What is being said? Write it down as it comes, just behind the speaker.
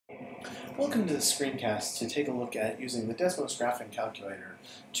Welcome to the screencast to take a look at using the Desmos Graphing Calculator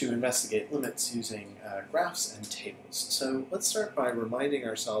to investigate limits using graphs and tables. So let's start by reminding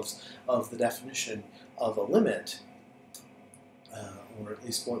ourselves of the definition of a limit, or at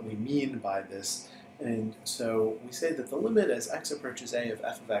least what we mean by this. And so we say that the limit as x approaches a of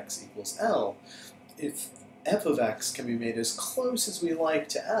f of x equals L, if f of x can be made as close as we like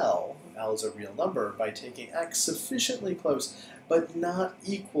to L is a real number, by taking x sufficiently close but not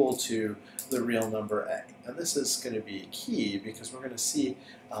equal to the real number a. And this is going to be key because we're going to see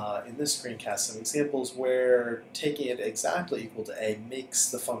in this screencast some examples where taking it exactly equal to a makes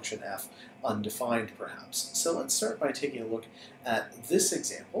the function f undefined perhaps. So let's start by taking a look at this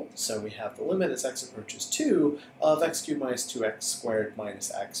example. So we have the limit as x approaches 2 of x cubed minus 2x squared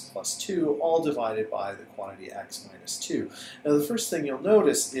minus x plus 2, all divided by the quantity x minus 2. Now the first thing you'll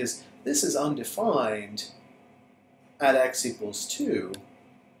notice is this is undefined at x equals 2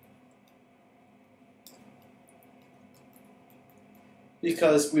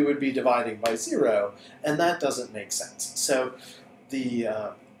 because we would be dividing by 0, and that doesn't make sense. So the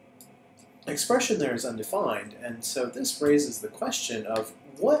expression there is undefined, and so this raises the question of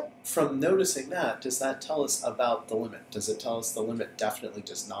what, from noticing that, does that tell us about the limit? Does it tell us the limit definitely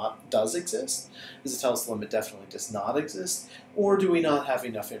does exist? Does it tell us the limit definitely does not exist? Or do we not have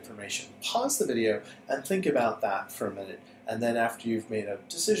enough information? Pause the video and think about that for a minute, and then after you've made a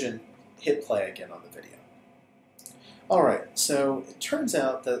decision, hit play again on the video. Alright, so it turns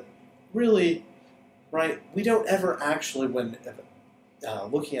out that really, right, we don't ever actually, when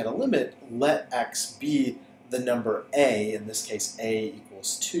looking at a limit, let x be the number a, in this case a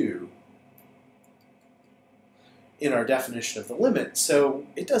equals 2, in our definition of the limit. So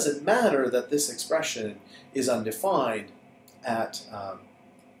it doesn't matter that this expression is undefined at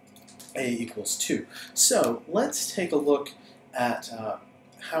a equals 2. So let's take a look at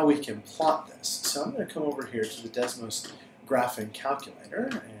how we can plot this. So I'm going to come over here to the Desmos Graphing Calculator,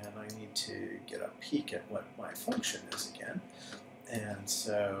 and I need to get a peek at what my function is again. And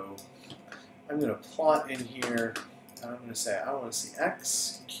so I'm going to plot in here, and I'm going to say I want to see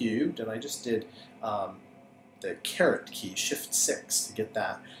x cubed, and I just did the caret key, shift 6 to get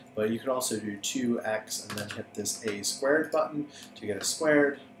that. But you could also do 2x and then hit this a squared button to get a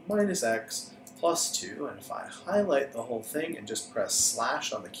squared minus x plus 2. And if I highlight the whole thing and just press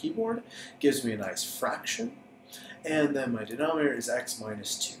slash on the keyboard, it gives me a nice fraction. And then my denominator is x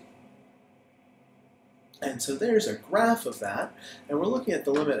minus 2. And so there's a graph of that, and we're looking at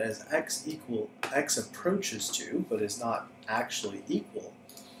the limit as x approaches 2, but is not actually equal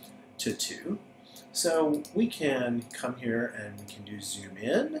to 2. So we can come here and we can do zoom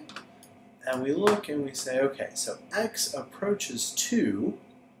in, and we look and we say, okay, so x approaches 2,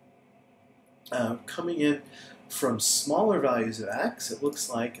 coming in from smaller values of x, it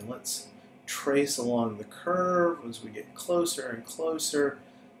looks like, and let's trace along the curve as we get closer and closer.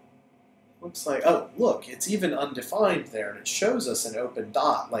 Looks like, oh, look, it's even undefined there, and it shows us an open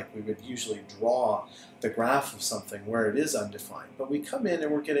dot like we would usually draw the graph of something where it is undefined. But we come in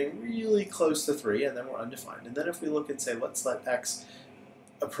and we're getting really close to 3, and then we're undefined. And then if we look and say, let's let x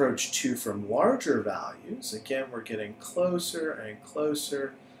approach 2 from larger values, again, we're getting closer and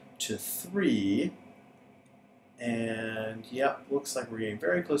closer to 3. And, yep, looks like we're getting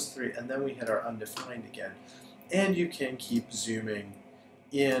very close to 3, and then we hit our undefined again. And you can keep zooming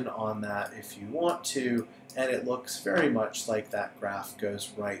in on that if you want to, and it looks very much like that graph goes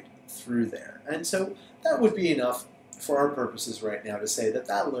right through there. And so that would be enough for our purposes right now to say that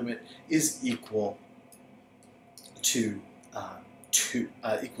that limit is equal to 3.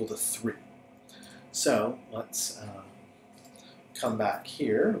 So let's come back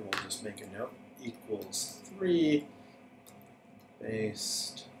here, and we'll just make a note, equals 3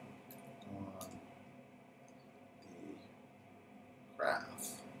 based on the graph.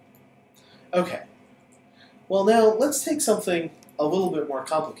 Okay, well now let's take something a little bit more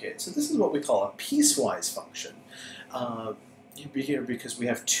complicated. So this is what we call a piecewise function. Because we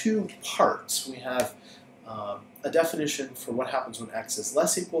have two parts. We have a definition for what happens when x is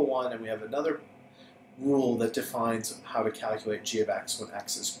less equal 1, and we have another rule that defines how to calculate g of x when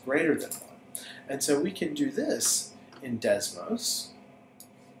x is greater than 1. And so we can do this in Desmos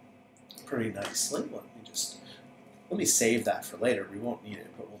pretty nicely. Let me save that for later. We won't need it,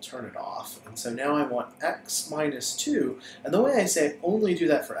 but we'll turn it off. And so now I want x minus 2. And the way I say only do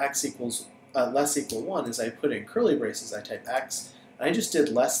that for x equals less equal 1 is I put in curly braces, I type x, and I just did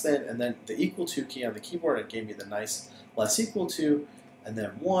less than, and then the equal to key on the keyboard, it gave me the nice less equal to, and then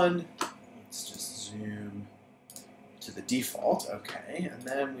 1. Let's just zoom to the default, okay. And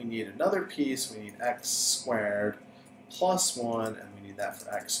then we need another piece, we need x squared plus 1, and we need that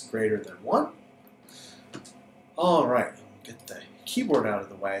for x greater than 1. All right, get the keyboard out of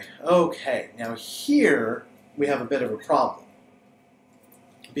the way. Okay, now here we have a bit of a problem,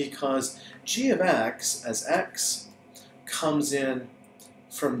 because g of x, as x comes in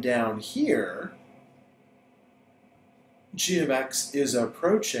from down here, g of x is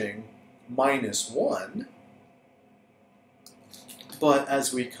approaching minus 1, but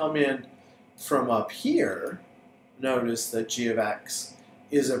as we come in from up here, notice that g of x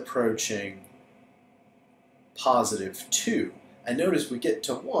is approaching positive 2. And notice we get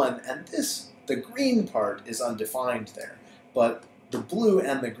to 1, and the green part is undefined there, but the blue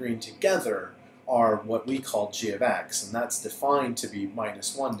and the green together are what we call g of x, and that's defined to be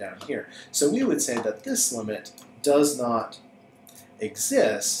minus 1 down here. So we would say that this limit does not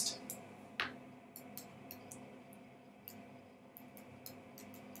exist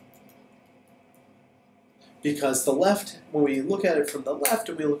because the left, when we look at it from the left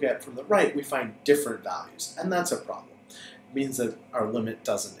and we look at it from the right, we find different values, and that's a problem. It means that our limit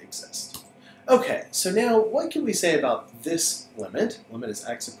doesn't exist. Okay, so now what can we say about this limit? Limit as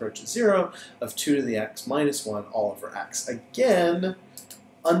x approaches 0 of 2 to the x minus 1 all over x. Again,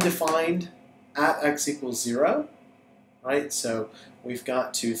 undefined at x equals 0, right? So we've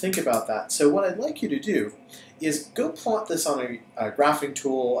got to think about that. So what I'd like you to do is go plot this on a graphing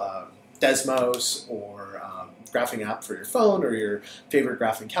tool, Desmos, or graphing app for your phone, or your favorite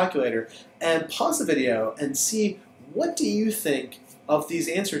graphing calculator, and pause the video and see what do you think of these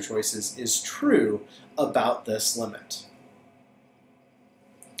answer choices is true about this limit.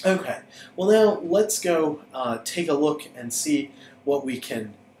 Okay, well now let's go take a look and see what we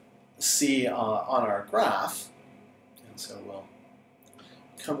can see on our graph. And so we'll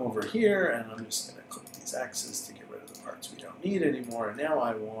come over here, and I'm just going to click these X's to get rid of the parts we don't need anymore. And now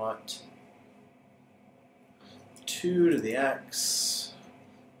I want 2 to the x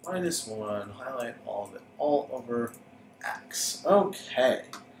minus 1, highlight all of it, all over x. Okay,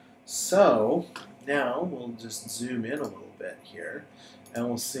 so now we'll just zoom in a little bit here, and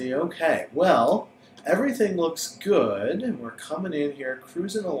we'll see, okay, well, everything looks good, and we're coming in here,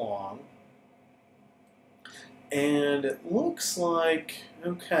 cruising along, and it looks like,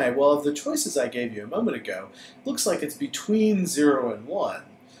 okay, well, of the choices I gave you a moment ago, it looks like it's between 0 and 1,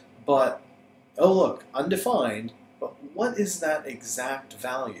 but, oh look, undefined, but what is that exact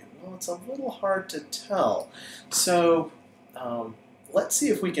value? Well, it's a little hard to tell. So let's see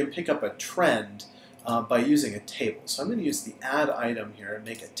if we can pick up a trend by using a table. So I'm going to use the add item here and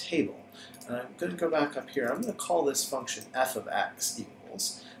make a table. And I'm going to go back up here. I'm going to call this function f of x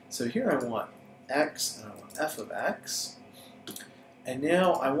equals. So here I want x and I want f of x. And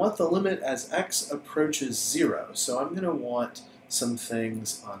now I want the limit as x approaches 0. So I'm going to want some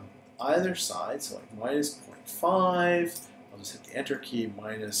things on either side, so like minus 0.5, I'll just hit the enter key,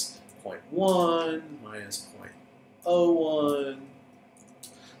 minus 0.1, minus 0.01,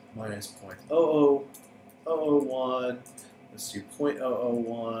 minus 0.0001, let's do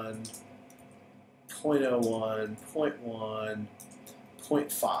 0.001, 0.01, 0.1,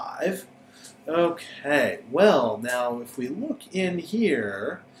 0.5. Okay, well, now if we look in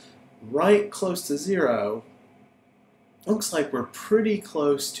here, right close to 0, looks like we're pretty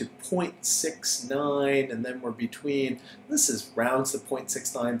close to 0.69, and then we're between, this is rounds to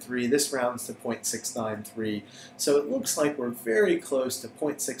 0.693, this rounds to 0.693, so it looks like we're very close to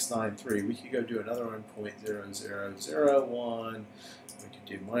 0.693. We could go do another one, 0.0001, we could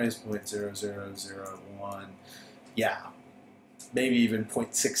do minus 0.0001, yeah, maybe even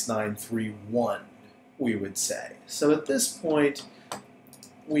 0.6931, we would say. So at this point,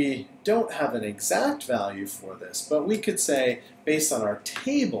 we don't have an exact value for this, but we could say, based on our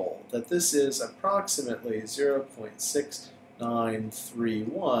table, that this is approximately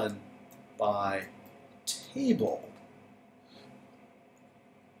 0.6931 by table.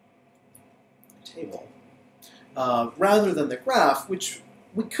 Rather than the graph, which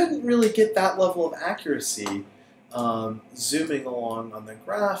we couldn't really get that level of accuracy zooming along on the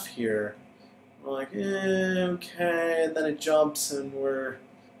graph here. We're like, okay, and then it jumps, and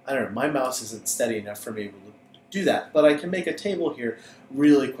I don't know, my mouse isn't steady enough for me to do that, but I can make a table here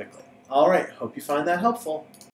really quickly. All right, hope you find that helpful.